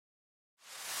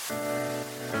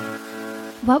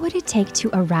What would it take to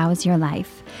arouse your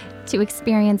life, to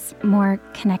experience more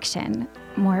connection,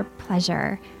 more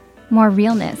pleasure, more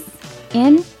realness,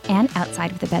 in and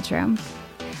outside of the bedroom?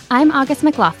 I'm August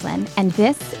McLaughlin, and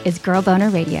this is Girl Boner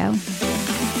Radio.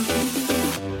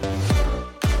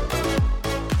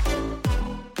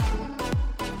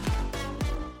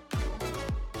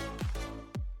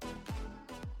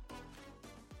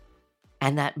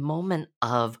 And that moment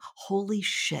of, holy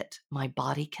shit, my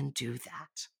body can do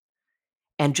that.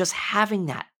 And just having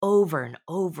that over and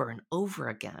over and over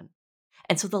again.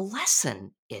 And so the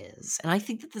lesson is, and I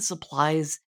think that this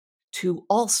applies to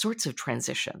all sorts of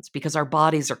transitions because our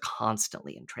bodies are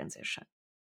constantly in transition.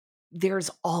 There's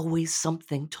always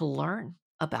something to learn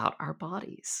about our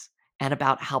bodies and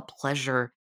about how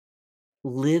pleasure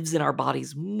lives in our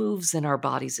bodies, moves in our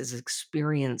bodies, is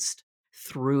experienced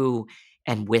through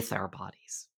and with our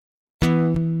bodies.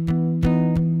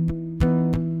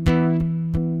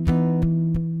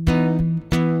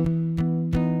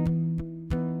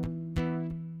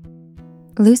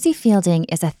 Lucy Fielding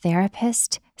is a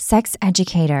therapist, sex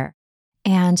educator,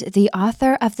 and the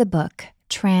author of the book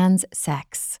Trans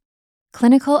Sex: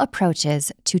 Clinical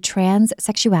Approaches to Trans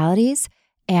Sexualities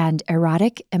and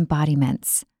Erotic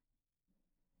Embodiments.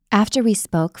 After we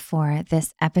spoke for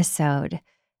this episode,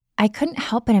 I couldn't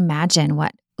help but imagine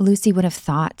what Lucy would have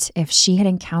thought if she had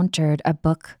encountered a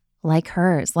book like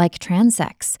hers, like Trans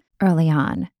Sex, early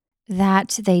on.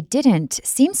 That they didn't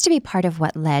seems to be part of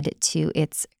what led to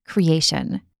its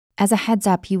creation. As a heads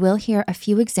up, you will hear a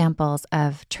few examples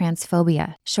of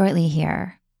transphobia shortly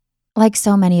here. Like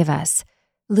so many of us,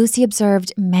 Lucy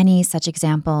observed many such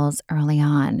examples early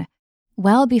on,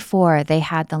 well before they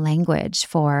had the language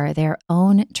for their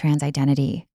own trans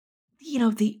identity. You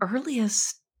know, the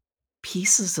earliest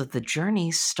pieces of the journey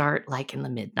start like in the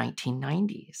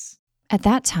mid-1990s. At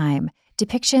that time,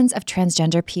 depictions of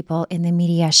transgender people in the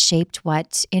media shaped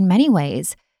what, in many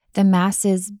ways, the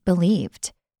masses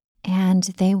believed. And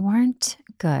they weren't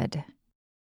good.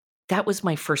 That was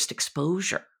my first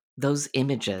exposure. Those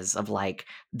images of like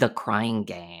The Crying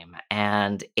Game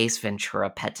and Ace Ventura: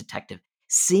 Pet Detective,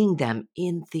 seeing them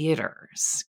in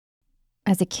theaters.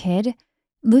 As a kid,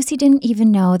 Lucy didn't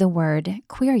even know the word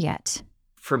queer yet.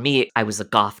 For me, I was a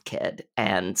goth kid.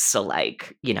 And so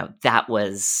like, you know, that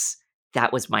was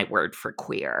my word for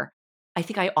queer. I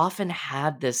think I often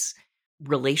had this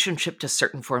relationship to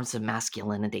certain forms of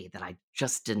masculinity that I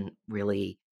just didn't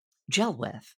really gel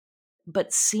with.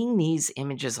 But seeing these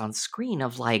images on screen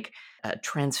of like a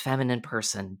trans feminine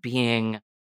person being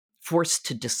forced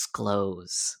to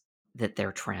disclose that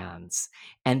they're trans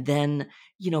and then,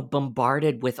 you know,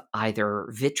 bombarded with either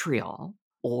vitriol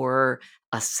or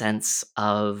a sense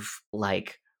of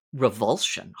like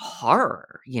revulsion,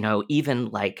 horror, you know,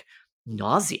 even like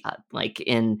nausea, like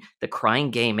in The Crying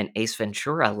Game and Ace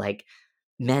Ventura, like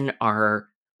men are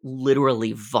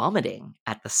literally vomiting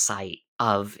at the sight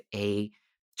of a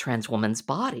trans woman's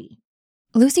body.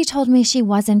 Lucy told me she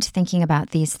wasn't thinking about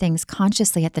these things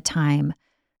consciously at the time,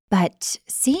 but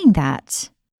seeing that,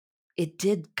 it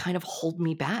did kind of hold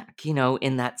me back, you know,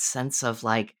 in that sense of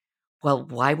like, well,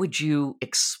 why would you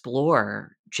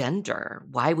explore gender?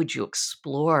 Why would you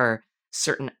explore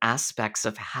certain aspects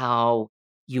of how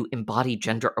you embody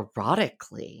gender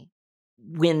erotically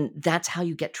when that's how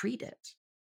you get treated?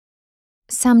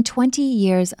 some 20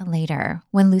 years later,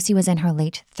 when Lucy was in her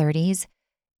late 30s,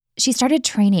 she started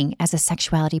training as a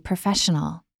sexuality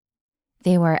professional.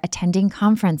 They were attending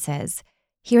conferences,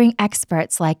 hearing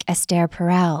experts like Esther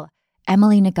Perel,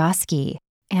 Emily Nagoski,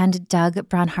 and Doug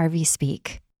Brown-Harvey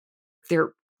speak.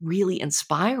 They're really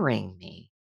inspiring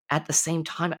me. At the same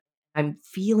time, I'm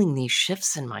feeling these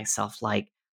shifts in myself like,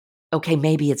 okay,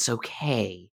 maybe it's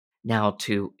okay now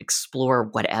to explore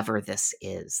whatever this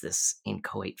is, this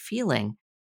inchoate feeling.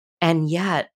 And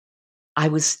yet, I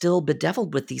was still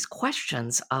bedeviled with these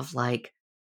questions of like,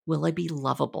 will I be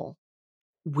lovable?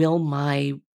 Will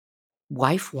my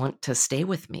wife want to stay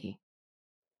with me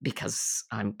because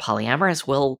I'm polyamorous?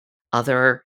 Will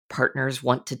other partners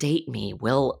want to date me?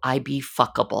 Will I be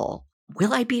fuckable?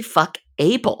 Will I be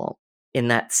fuckable in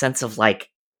that sense of like,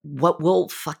 what will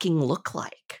fucking look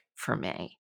like for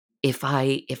me if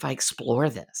I explore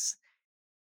this?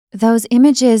 Those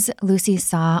images Lucy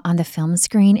saw on the film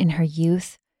screen in her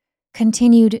youth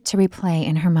continued to replay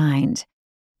in her mind.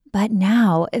 But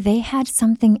now they had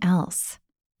something else,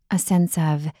 a sense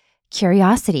of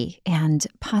curiosity and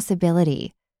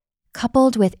possibility,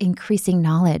 coupled with increasing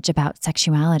knowledge about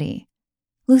sexuality.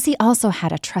 Lucy also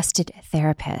had a trusted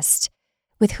therapist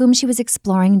with whom she was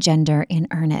exploring gender in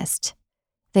earnest.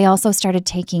 They also started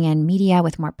taking in media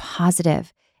with more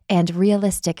positive and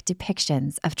realistic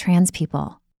depictions of trans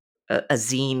people. A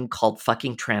zine called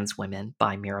Fucking Trans Women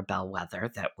by Mirabelle Weather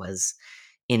that was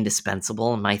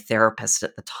indispensable, and my therapist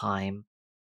at the time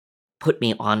put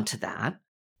me onto that.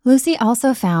 Lucy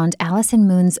also found Allison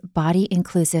Moon's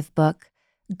body-inclusive book,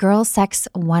 Girl Sex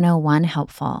 101,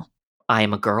 helpful. I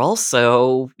am a girl,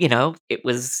 so, it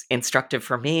was instructive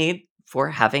for me for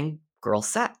having girl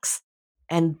sex.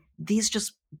 And these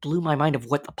just blew my mind of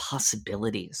what the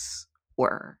possibilities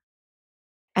were.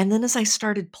 And then as I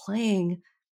started playing,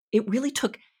 it really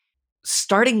took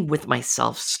starting with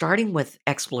myself, starting with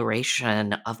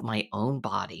exploration of my own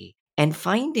body, and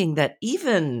finding that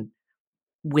even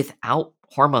without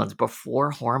hormones,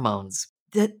 before hormones,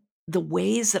 that the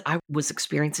ways that I was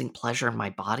experiencing pleasure in my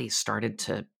body started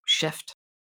to shift.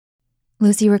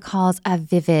 Lucy recalls a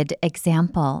vivid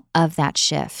example of that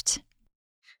shift.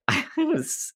 I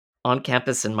was on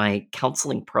campus in my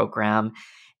counseling program,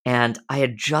 and I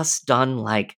had just done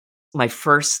my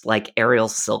first aerial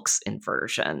silks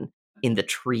inversion in the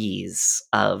trees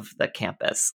of the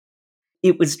campus.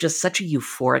 It was just such a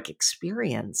euphoric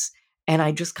experience. And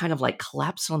I just kind of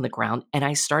collapsed on the ground and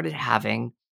I started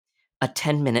having a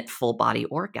 10-minute full body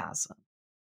orgasm.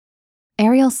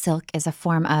 Aerial silk is a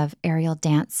form of aerial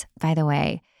dance, by the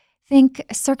way. Think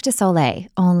Cirque du Soleil,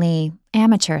 only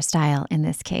amateur style in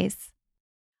this case.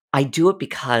 I do it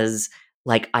because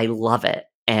I love it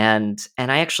and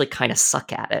I actually kind of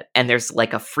suck at it. And there's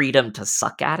a freedom to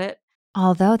suck at it.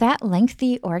 Although that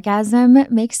lengthy orgasm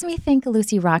makes me think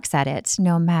Lucy rocks at it,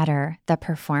 no matter the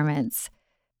performance.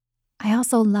 I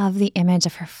also love the image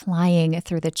of her flying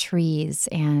through the trees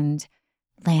and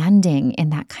landing in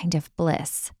that kind of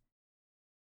bliss.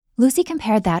 Lucy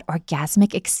compared that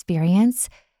orgasmic experience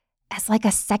as like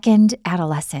a second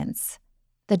adolescence,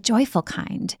 the joyful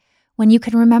kind, when you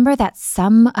can remember that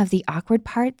some of the awkward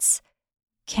parts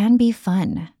can be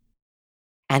fun.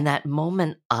 And that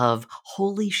moment of,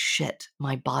 holy shit,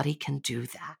 my body can do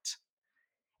that.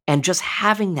 And just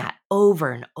having that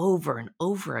over and over and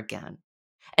over again.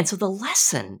 And so the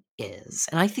lesson is,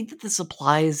 and I think that this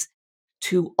applies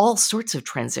to all sorts of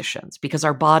transitions because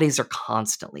our bodies are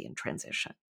constantly in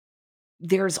transition.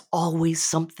 There's always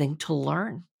something to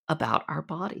learn about our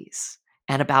bodies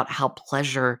and about how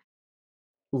pleasure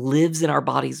lives in our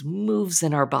bodies, moves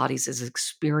in our bodies, is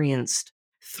experienced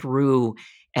through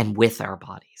and with our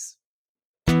bodies.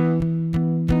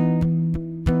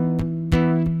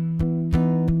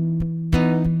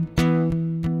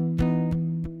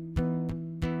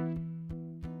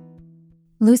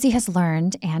 Lucy has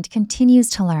learned and continues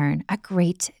to learn a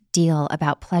great deal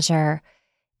about pleasure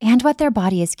and what their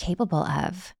body is capable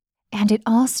of. And it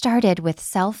all started with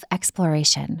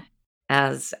self-exploration.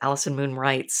 As Allison Moon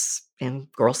writes in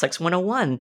Girl Sex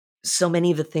 101, so many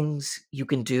of the things you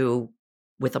can do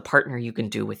with a partner, you can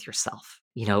do with yourself,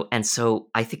 And so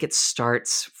I think it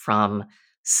starts from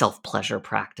self-pleasure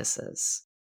practices.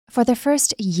 For the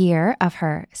first year of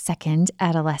her second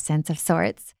adolescence of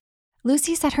sorts,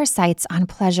 Lucy set her sights on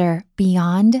pleasure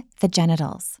beyond the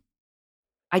genitals.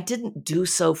 I didn't do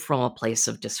so from a place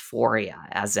of dysphoria,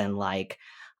 as in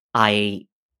I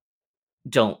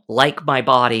don't like my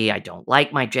body, I don't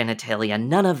like my genitalia,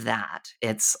 none of that.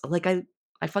 It's I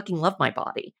fucking love my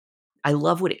body. I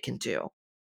love what it can do.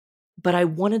 But I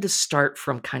wanted to start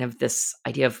from kind of this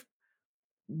idea of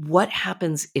what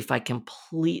happens if I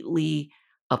completely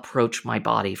approach my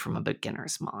body from a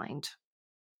beginner's mind?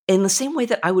 In the same way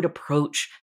that I would approach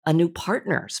a new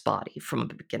partner's body from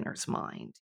a beginner's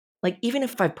mind. Even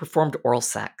if I've performed oral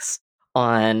sex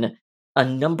on a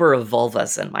number of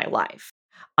vulvas in my life,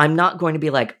 I'm not going to be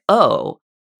like, oh,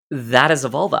 that is a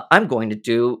vulva. I'm going to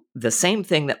do the same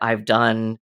thing that I've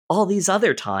done all these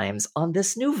other times on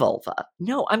this new vulva.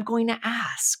 No, I'm going to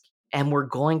ask. And we're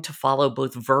going to follow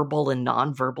both verbal and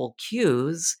nonverbal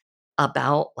cues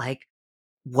about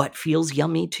what feels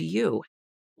yummy to you.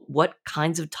 What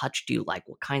kinds of touch do you like?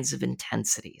 What kinds of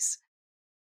intensities?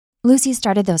 Lucy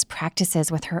started those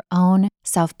practices with her own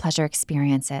self-pleasure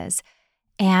experiences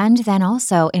and then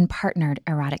also in partnered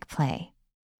erotic play.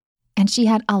 And she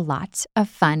had a lot of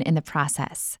fun in the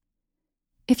process.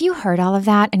 If you heard all of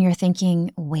that and you're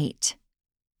thinking, wait,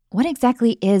 what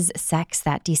exactly is sex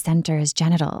that decenters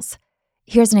genitals?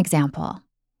 Here's an example.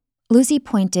 Lucy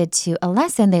pointed to a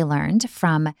lesson they learned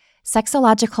from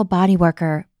sexological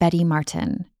bodyworker Betty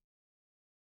Martin.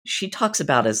 She talks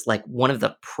about as one of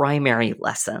the primary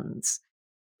lessons,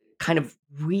 kind of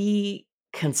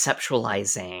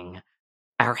reconceptualizing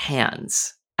our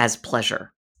hands as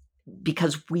pleasure.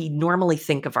 Because we normally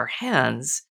think of our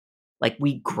hands like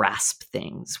we grasp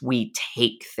things, we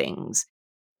take things.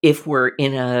 if we're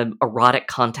in an erotic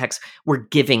context, we're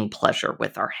giving pleasure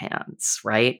with our hands,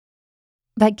 right?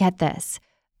 But get this,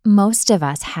 most of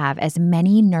us have as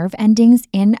many nerve endings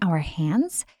in our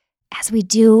hands as we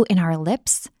do in our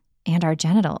lips and our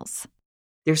genitals.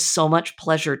 There's so much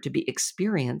pleasure to be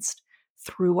experienced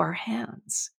through our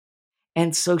hands.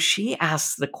 And so she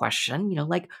asks the question,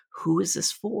 like, who is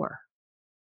this for?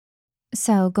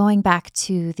 So, going back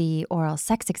to the oral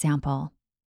sex example,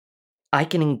 I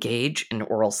can engage in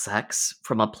oral sex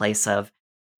from a place of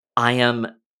I am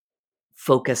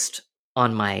focused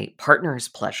on my partner's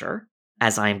pleasure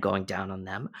as I am going down on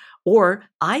them, or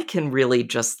I can really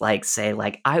just like say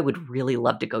like I would really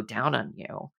love to go down on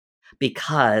you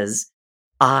because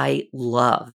I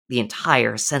love the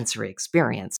entire sensory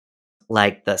experience,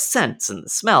 like the scents and the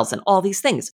smells and all these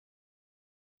things.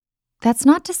 that's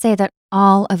not to say that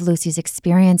all of Lucy's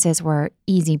experiences were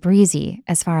easy breezy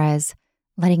as far as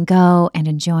letting go and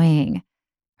enjoying.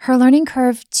 Her learning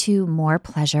curve to more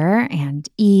pleasure and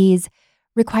ease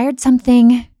required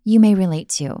something you may relate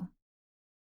to.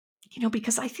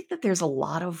 Because I think that there's a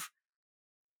lot of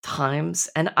times,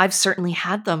 and I've certainly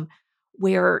had them,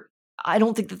 where I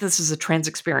don't think that this is a trans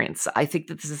experience. I think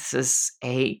that this is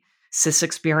a cis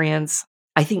experience.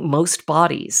 I think most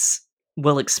bodies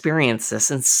will experience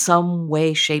this in some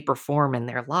way, shape, or form in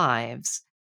their lives.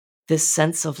 This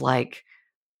sense of like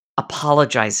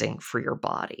apologizing for your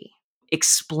body,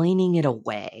 explaining it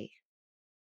away,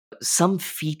 some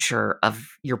feature of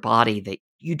your body that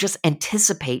you just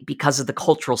anticipate because of the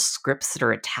cultural scripts that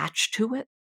are attached to it.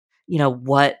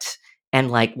 What and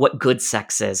like what good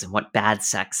sex is and what bad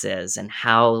sex is and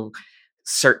how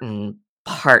certain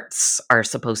parts are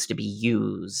supposed to be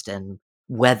used and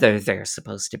whether they're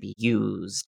supposed to be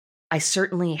used. I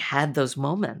certainly had those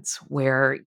moments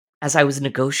where as I was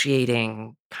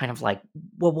negotiating kind of like,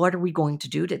 well, what are we going to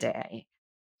do today?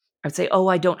 I'd say, "Oh,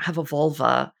 I don't have a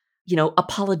vulva,"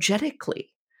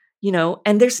 apologetically,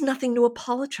 and there's nothing to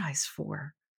apologize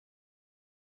for.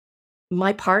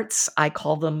 My parts, I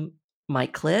call them my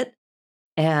clit,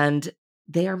 and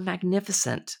they are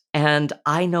magnificent, and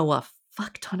I know a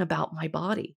fuck ton about my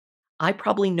body. I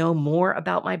probably know more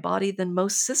about my body than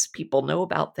most cis people know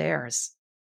about theirs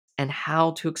and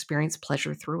how to experience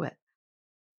pleasure through it.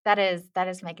 That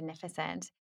is magnificent.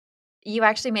 You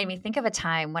actually made me think of a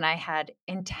time when I had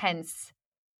intense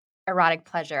erotic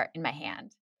pleasure in my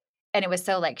hand. And it was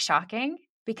so like shocking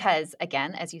because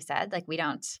again, as you said, like we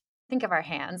don't think of our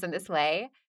hands in this way.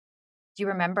 Do you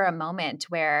remember a moment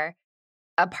where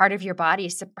a part of your body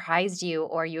surprised you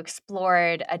or you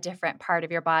explored a different part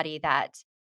of your body that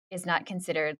is not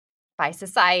considered by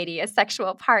society a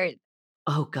sexual part?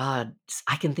 Oh god,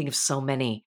 I can think of so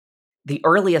many. The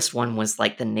earliest one was,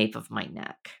 like, the nape of my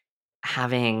neck.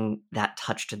 Having that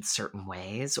touched in certain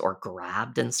ways or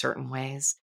grabbed in certain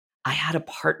ways. I had a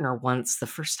partner once, the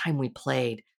first time we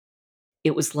played,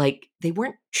 it was like they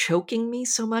weren't choking me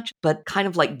so much, but kind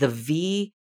of like the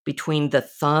V between the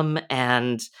thumb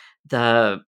and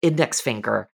the index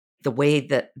finger, the way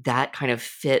that that kind of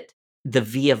fit the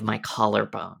V of my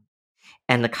collarbone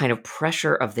and the kind of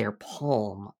pressure of their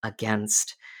palm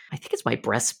against, I think it's my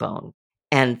breastbone,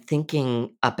 and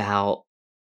thinking about,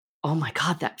 oh my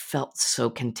God, that felt so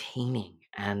containing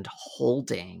and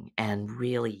holding and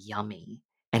really yummy.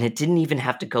 And it didn't even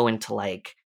have to go into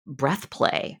like breath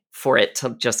play for it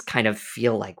to just kind of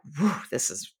feel like, whew, this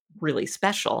is really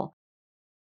special.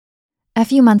 A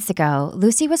few months ago,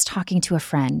 Lucy was talking to a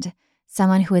friend,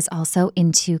 someone who is also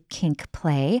into kink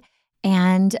play,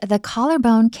 and the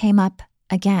collarbone came up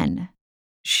again.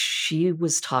 She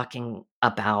was talking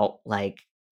about like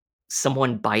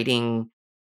someone biting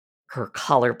her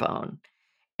collarbone.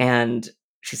 And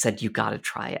she said, you got to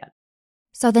try it.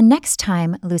 So the next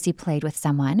time Lucy played with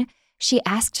someone, she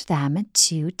asked them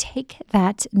to take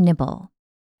that nibble.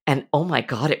 And oh my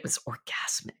God, it was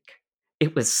orgasmic.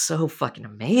 It was so fucking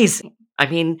amazing. I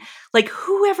mean, like,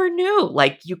 whoever knew?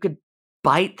 Like, you could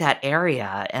bite that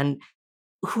area, and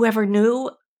whoever knew,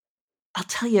 I'll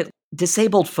tell you,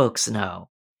 disabled folks know,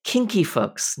 kinky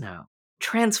folks know,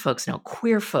 trans folks know,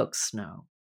 queer folks know.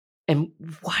 And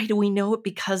why do we know it?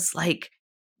 Because, like,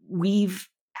 we've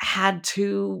had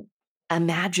to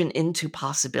imagine into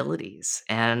possibilities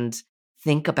and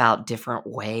think about different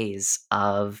ways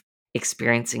of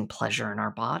experiencing pleasure in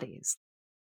our bodies.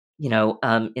 In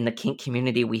the kink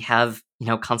community, we have,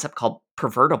 a concept called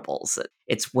pervertibles.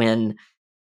 It's when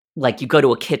like you go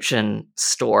to a kitchen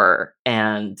store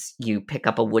and you pick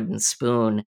up a wooden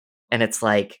spoon and it's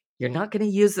like you're not going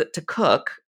to use it to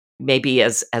cook. Maybe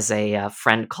as a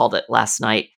friend called it last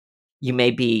night, you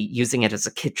may be using it as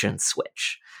a kitchen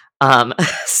switch.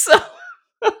 So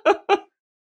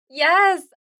Yes.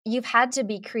 you've had to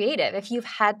be creative. If you've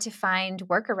had to find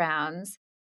workarounds,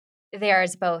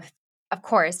 there's both, of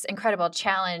course, incredible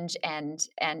challenge and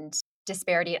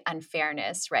disparity and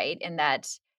unfairness, right? In that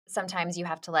sometimes you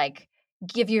have to like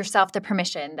give yourself the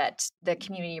permission that the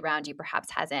community around you perhaps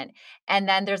hasn't. And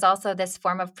then there's also this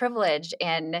form of privilege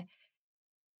in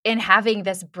having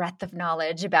this breadth of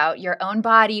knowledge about your own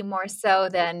body more so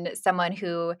than someone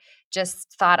who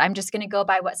just thought, I'm just going to go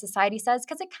by what society says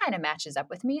because it kind of matches up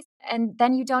with me. And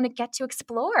then you don't get to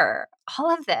explore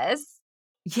all of this.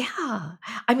 Yeah.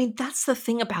 I mean, that's the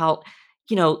thing about,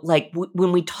 like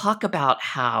when we talk about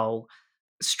how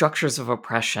structures of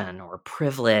oppression or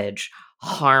privilege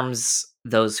harms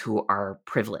those who are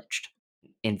privileged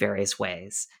in various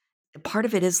ways. Part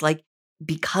of it is like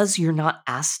because you're not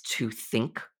asked to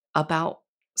think about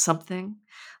something.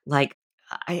 Like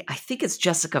I think it's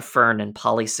Jessica Fern in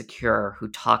Polysecure who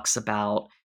talks about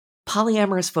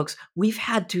polyamorous folks. We've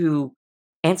had to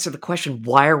answer the question,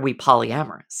 why are we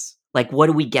polyamorous? Like, what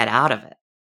do we get out of it?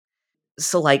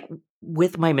 So, like,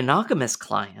 with my monogamous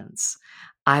clients,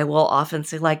 I will often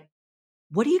say, like,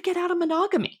 what do you get out of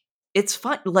monogamy? It's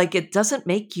fun. Like, it doesn't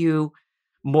make you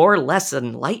more or less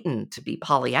enlightened to be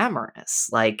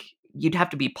polyamorous. Like, you'd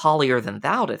have to be polyer than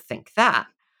thou to think that.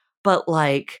 But,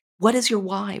 like, what is your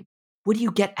why? What do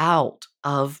you get out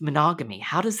of monogamy?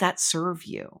 How does that serve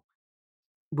you?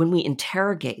 When we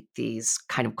interrogate these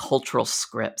kind of cultural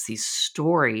scripts, these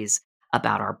stories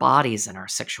about our bodies and our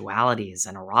sexualities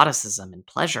and eroticism and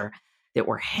pleasure that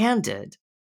we're handed,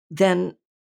 then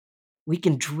we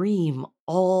can dream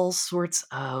all sorts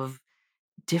of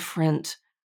different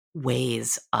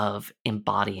ways of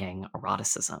embodying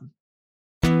eroticism.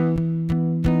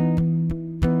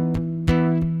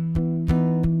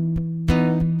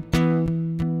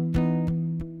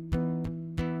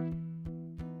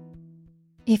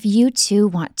 If you too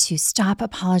want to stop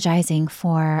apologizing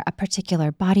for a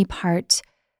particular body part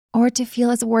or to feel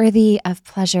as worthy of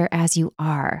pleasure as you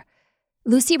are,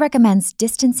 Lucy recommends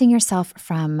distancing yourself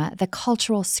from the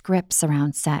cultural scripts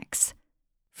around sex.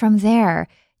 From there,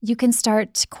 you can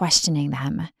start questioning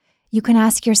them. You can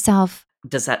ask yourself,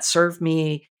 Does that serve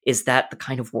me? Is that the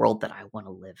kind of world that I want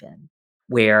to live in,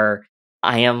 where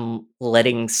I am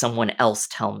letting someone else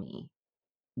tell me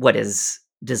what is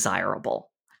desirable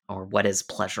or what is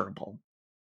pleasurable?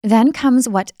 then comes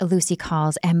what Lucy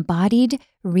calls embodied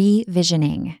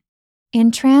revisioning.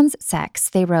 In Trans Sex,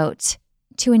 they wrote,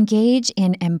 to engage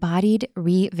in embodied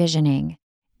revisioning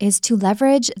is to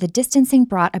leverage the distancing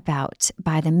brought about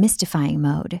by the mystifying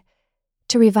mode,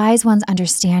 to revise one's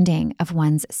understanding of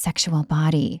one's sexual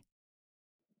body.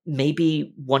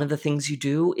 Maybe one of the things you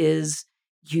do is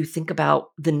you think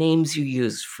about the names you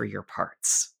use for your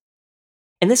parts.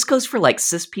 And this goes for like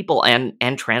cis people and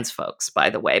trans folks, by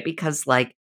the way, because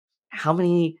like how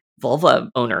many vulva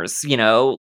owners,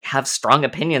 have strong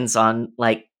opinions on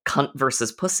like cunt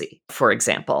versus pussy, for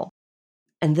example.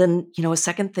 And then, a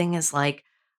second thing is like,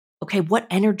 okay, what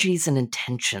energies and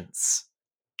intentions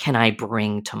can I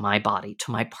bring to my body,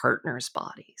 to my partner's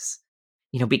bodies?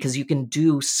 Because you can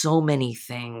do so many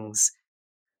things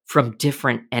from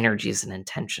different energies and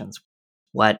intentions.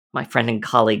 What my friend and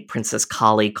colleague, Princess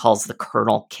Kali, calls the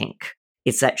kernel kink.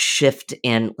 It's that shift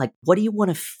in like, what do you want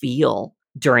to feel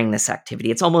during this activity?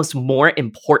 It's almost more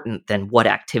important than what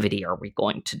activity are we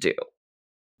going to do.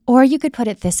 Or you could put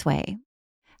it this way: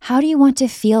 how do you want to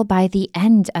feel by the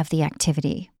end of the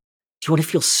activity? Do you want to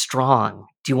feel strong?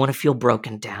 Do you want to feel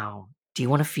broken down? Do you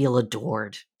want to feel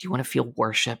adored? Do you want to feel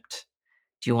worshipped?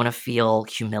 Do you want to feel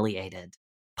humiliated,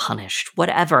 punished?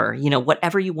 Whatever,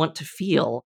 whatever you want to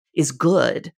feel is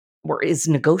good or is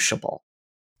negotiable.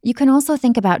 You can also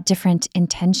think about different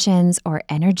intentions or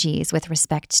energies with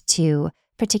respect to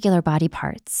particular body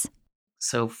parts.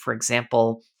 So, for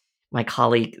example, my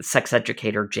colleague, sex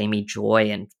educator Jamie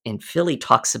Joy in Philly,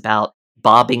 talks about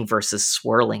bobbing versus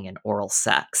swirling in oral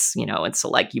sex, and so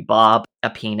like you bob a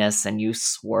penis and you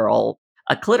swirl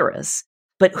a clitoris.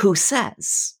 But who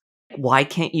says, why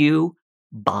can't you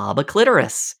bob a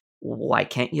clitoris? Why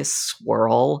can't you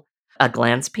swirl a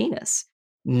glans penis?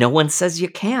 No one says you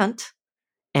can't.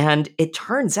 And it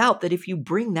turns out that if you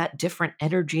bring that different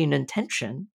energy and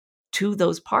intention to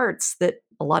those parts, that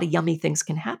a lot of yummy things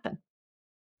can happen.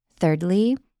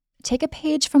 Thirdly, take a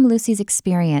page from Lucy's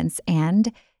experience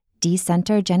and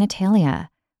decenter genitalia,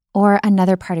 or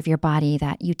another part of your body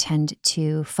that you tend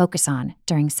to focus on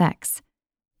during sex.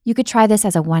 You could try this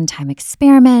as a one-time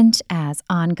experiment, as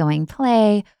ongoing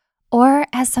play, or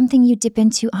as something you dip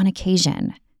into on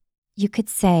occasion. You could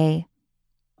say,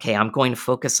 okay, I'm going to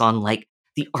focus on like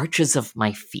the arches of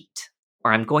my feet,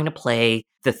 or I'm going to play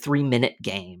the 3-minute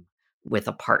game with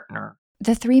a partner.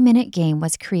 The 3-minute game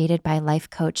was created by life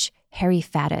coach Harry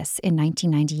Faddis in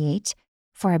 1998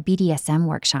 for a BDSM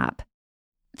workshop.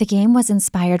 The game was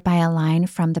inspired by a line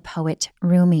from the poet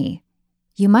Rumi.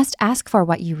 You must ask for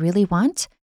what you really want.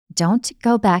 Don't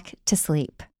go back to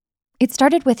sleep. It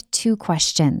started with 2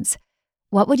 questions.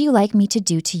 What would you like me to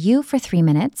do to you for 3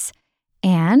 minutes?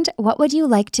 And what would you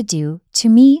like to do to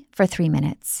me for 3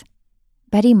 minutes?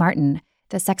 Betty Martin,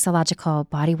 the sexological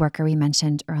body worker we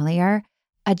mentioned earlier,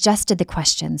 adjusted the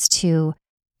questions to,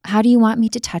 how do you want me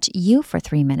to touch you for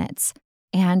 3 minutes?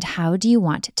 And how do you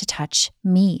want to touch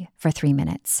me for 3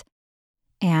 minutes?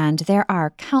 And there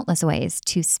are countless ways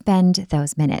to spend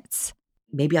those minutes.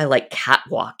 Maybe I like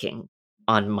catwalking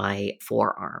on my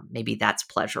forearm. Maybe that's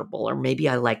pleasurable. Or maybe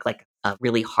I like a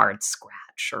really hard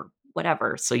scratch or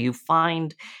whatever. So you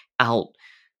find out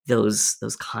those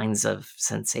kinds of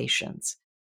sensations.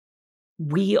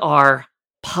 We are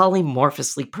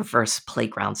polymorphously perverse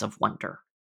playgrounds of wonder.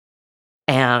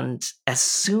 And as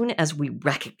soon as we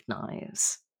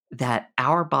recognize that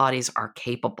our bodies are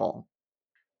capable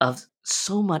of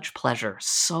so much pleasure,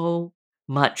 so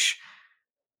much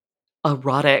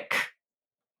erotic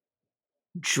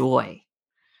joy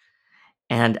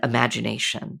and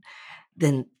imagination,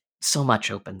 then so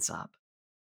much opens up.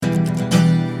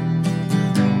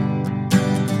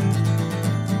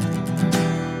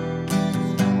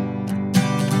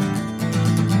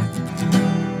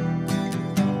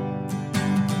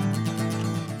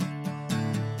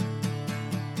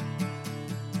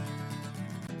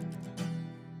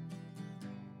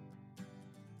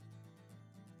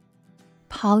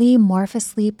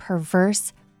 Polymorphously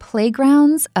perverse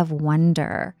playgrounds of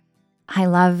wonder. I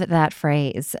love that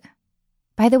phrase.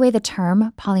 By the way, the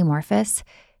term polymorphous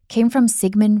came from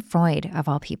Sigmund Freud, of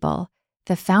all people,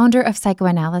 the founder of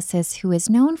psychoanalysis who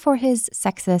is known for his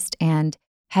sexist and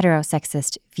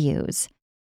heterosexist views.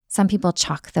 Some people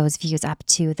chalk those views up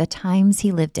to the times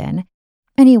he lived in.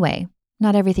 Anyway,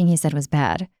 not everything he said was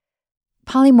bad.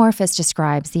 Polymorphous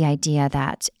describes the idea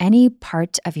that any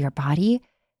part of your body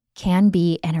can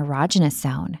be an erogenous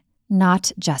zone, not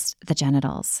just the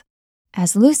genitals.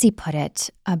 As Lucy put it,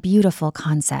 a beautiful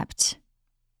concept.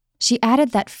 She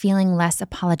added that feeling less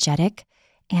apologetic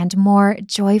and more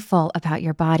joyful about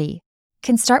your body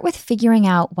can start with figuring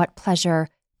out what pleasure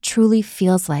truly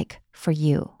feels like for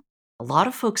you. A lot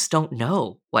of folks don't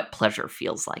know what pleasure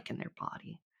feels like in their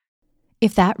body.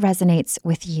 If that resonates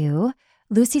with you,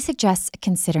 Lucy suggests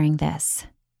considering this.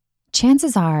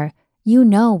 Chances are you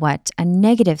know what a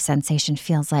negative sensation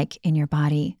feels like in your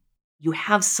body. You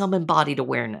have some embodied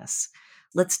awareness.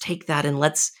 Let's take that and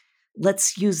let's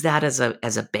use that as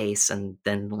a base, and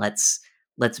then let's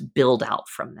build out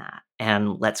from that,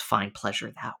 and let's find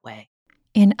pleasure that way.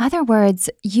 In other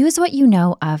words, use what you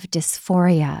know of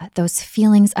dysphoria, those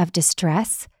feelings of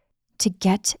distress, to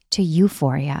get to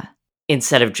euphoria.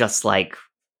 Instead of just like,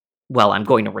 well, I'm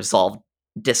going to resolve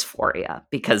dysphoria,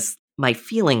 because my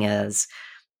feeling is,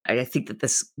 I think that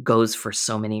this goes for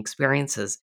so many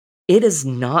experiences, it is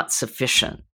not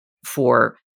sufficient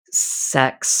for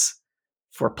sex,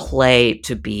 for play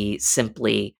to be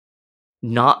simply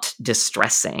not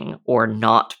distressing or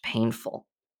not painful,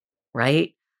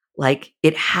 right? Like,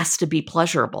 it has to be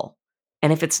pleasurable.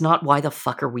 And if it's not, why the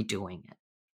fuck are we doing it?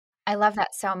 I love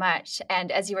that so much.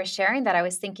 And as you were sharing that, I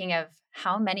was thinking of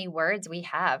how many words we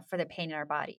have for the pain in our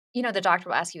body. You know, the doctor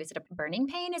will ask you, is it a burning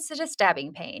pain? Is it a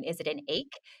stabbing pain? Is it an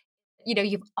ache? You know,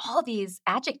 you've all these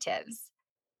adjectives.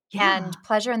 Yeah. And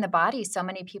pleasure in the body, so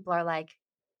many people are like,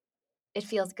 it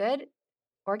feels good,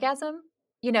 orgasm.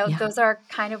 You know, Yeah. those are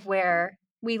kind of where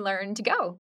we learn to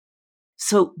go.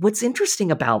 So what's interesting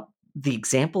about the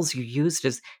examples you used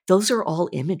is those are all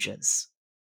images.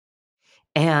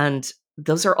 And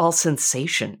those are all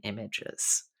sensation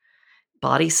images,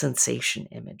 body sensation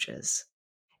images.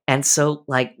 And so,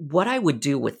 like, what I would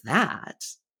do with that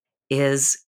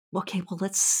is, okay, well,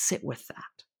 let's sit with that.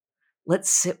 Let's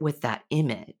sit with that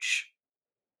image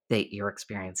that you're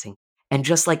experiencing and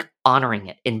just like honoring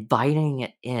it, inviting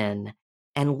it in,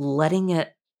 and letting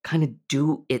it kind of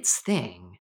do its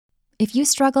thing. If you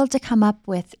struggle to come up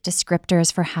with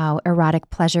descriptors for how erotic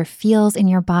pleasure feels in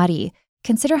your body,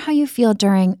 consider how you feel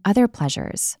during other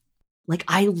pleasures. Like,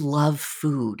 I love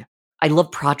food. I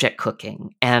love project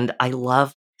cooking, and I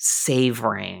love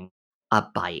savoring a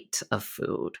bite of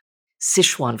food.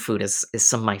 Sichuan food is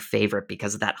some of my favorite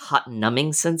because of that hot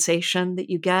numbing sensation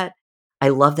that you get. I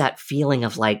love that feeling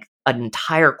of like an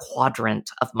entire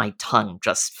quadrant of my tongue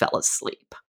just fell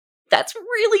asleep. That's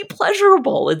really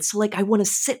pleasurable. It's like, I want to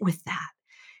sit with that.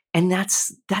 And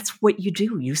that's what you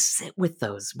do. You sit with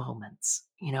those moments.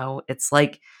 You know, it's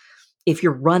like if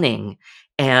you're running,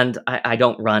 and I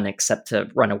don't run except to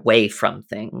run away from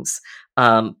things,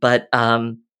 but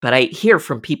I hear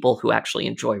from people who actually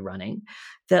enjoy running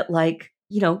that, like,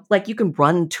 like you can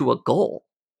run to a goal,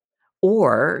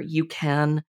 or you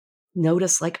can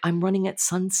notice, like, I'm running at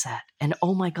sunset and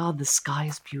oh my God, the sky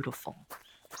is beautiful.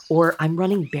 Or I'm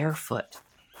running barefoot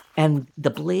and the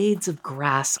blades of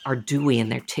grass are dewy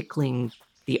and they're tickling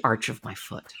the arch of my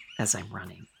foot as I'm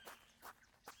running.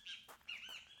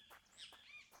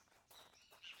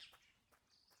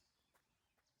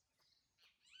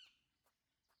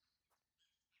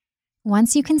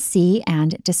 Once you can see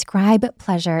and describe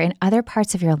pleasure in other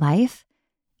parts of your life,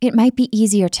 it might be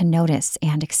easier to notice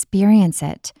and experience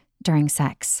it during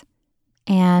sex.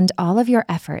 And all of your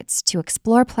efforts to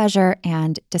explore pleasure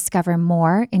and discover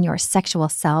more in your sexual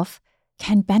self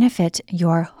can benefit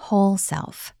your whole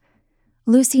self.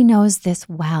 Lucy knows this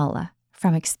well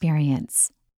from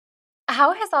experience.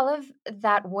 How has all of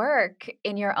that work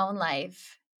in your own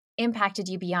life impacted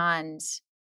you beyond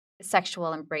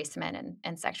sexual embracement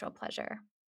and sexual pleasure?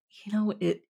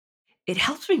 It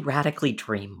helps me radically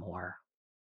dream more.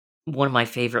 One of my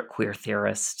favorite queer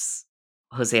theorists,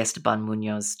 Jose Esteban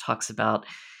Munoz, talks about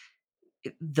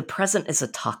the present is a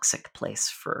toxic place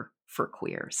for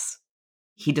queers.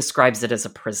 He describes it as a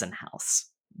prison house,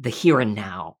 the here and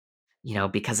now,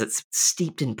 because it's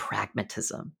steeped in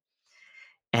pragmatism.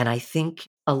 And I think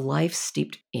a life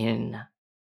steeped in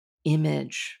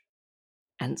image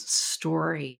and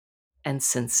story and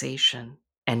sensation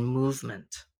and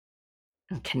movement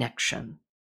and connection,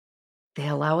 they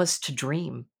allow us to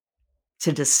dream,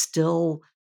 to distill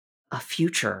a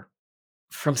future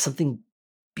from something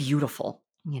beautiful,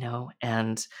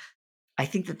 and I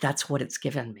think that that's what it's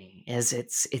given me. Is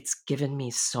it's given me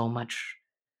so much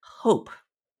hope,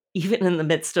 even in the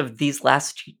midst of these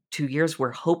last 2 years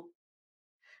where hope,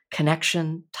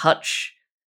 connection, touch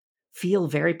feel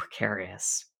very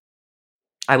precarious.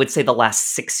 I would say the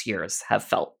last 6 years have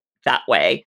felt that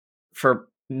way for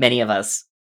many of us.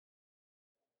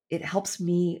 It helps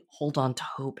me hold on to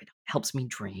hope. It helps me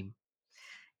dream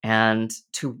and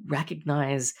to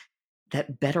recognize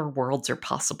that better worlds are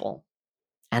possible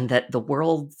and that the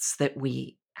worlds that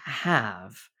we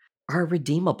have are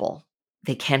redeemable.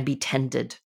 They can be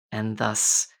tended and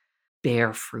thus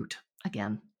bear fruit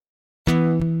again.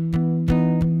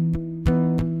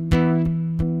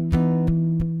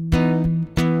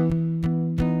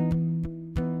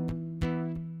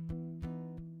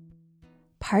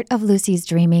 Part of Lucy's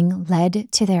dreaming led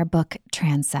to their book,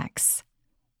 Transsex.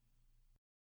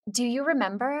 Do you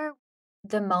remember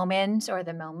the moment or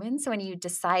the moments when you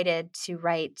decided to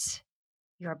write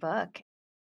your book?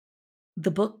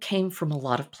 The book came from a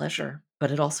lot of pleasure,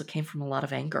 but it also came from a lot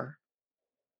of anger.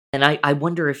 And I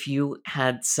wonder if you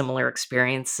had similar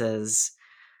experiences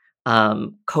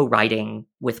co-writing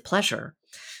with pleasure.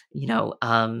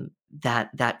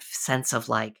 That sense of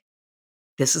like,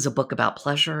 this is a book about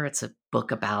pleasure. It's a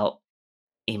book about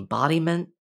embodiment,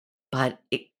 but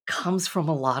it comes from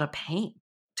a lot of pain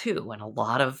too, and a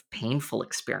lot of painful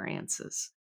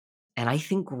experiences. And I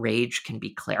think rage can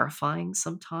be clarifying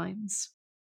sometimes.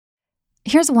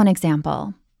 Here's one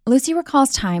example. Lucy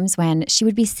recalls times when she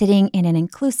would be sitting in an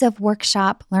inclusive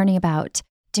workshop learning about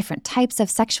different types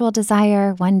of sexual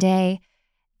desire one day.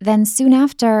 Then soon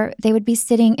after, they would be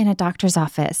sitting in a doctor's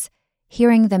office,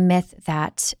 hearing the myth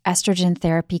that estrogen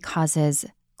therapy causes,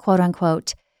 quote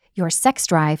unquote, your sex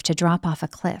drive to drop off a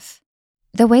cliff.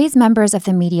 The ways members of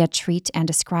the media treat and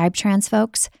describe trans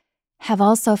folks have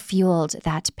also fueled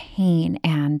that pain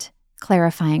and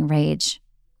clarifying rage.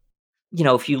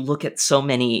 If you look at so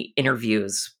many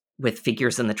interviews with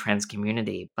figures in the trans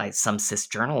community by some cis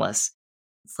journalists,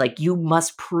 it's like, you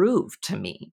must prove to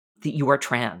me that you are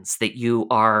trans, that you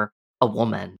are a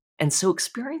woman. And so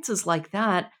experiences like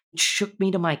that shook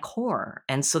me to my core.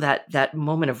 And so that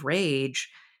moment of rage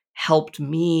helped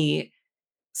me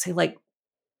say, like,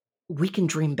 we can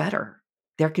dream better.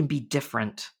 There can be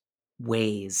different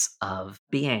ways of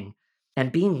being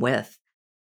and being with.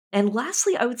 And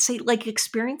lastly, I would say, like,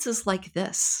 experiences like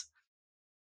this.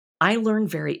 I learn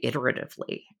very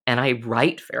iteratively and I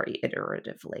write very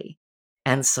iteratively.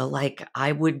 And so, like,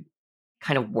 I would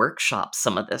kind of workshop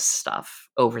some of this stuff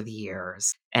over the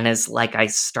years. And as like I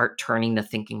start turning to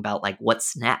thinking about like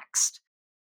what's next,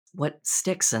 what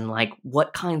sticks, and like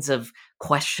what kinds of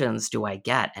questions do I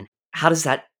get, and how does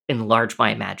that enlarge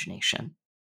my imagination?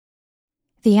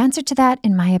 The answer to that,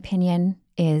 in my opinion,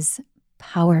 is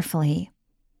powerfully.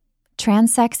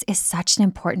 Transsex is such an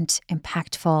important,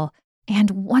 impactful,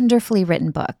 and wonderfully written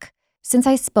book. Since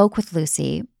I spoke with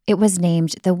Lucy, it was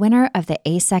named the winner of the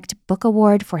AASECT Book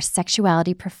Award for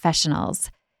Sexuality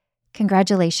Professionals.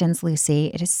 Congratulations,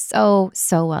 Lucy. It is so,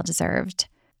 so well deserved.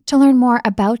 To learn more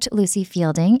about Lucy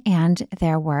Fielding and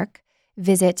their work,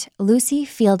 visit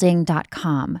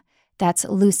lucyfielding.com. That's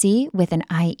Lucy with an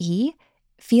IE,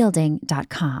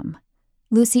 fielding.com.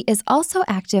 Lucy is also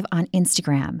active on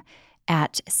Instagram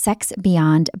at Sex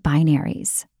Beyond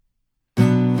Binaries.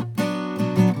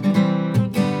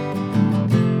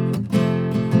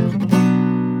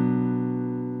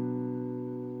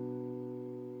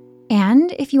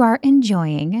 And if you are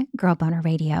enjoying Girl Boner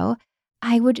Radio,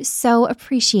 I would so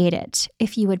appreciate it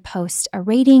if you would post a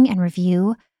rating and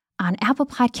review on Apple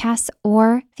Podcasts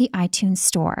or the iTunes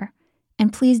Store.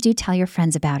 And please do tell your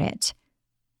friends about it.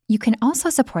 You can also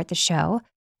support the show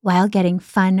while getting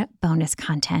fun bonus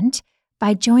content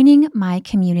by joining my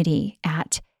community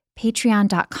at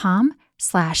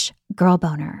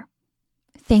patreon.com/girlboner.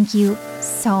 Thank you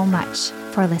so much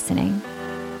for listening.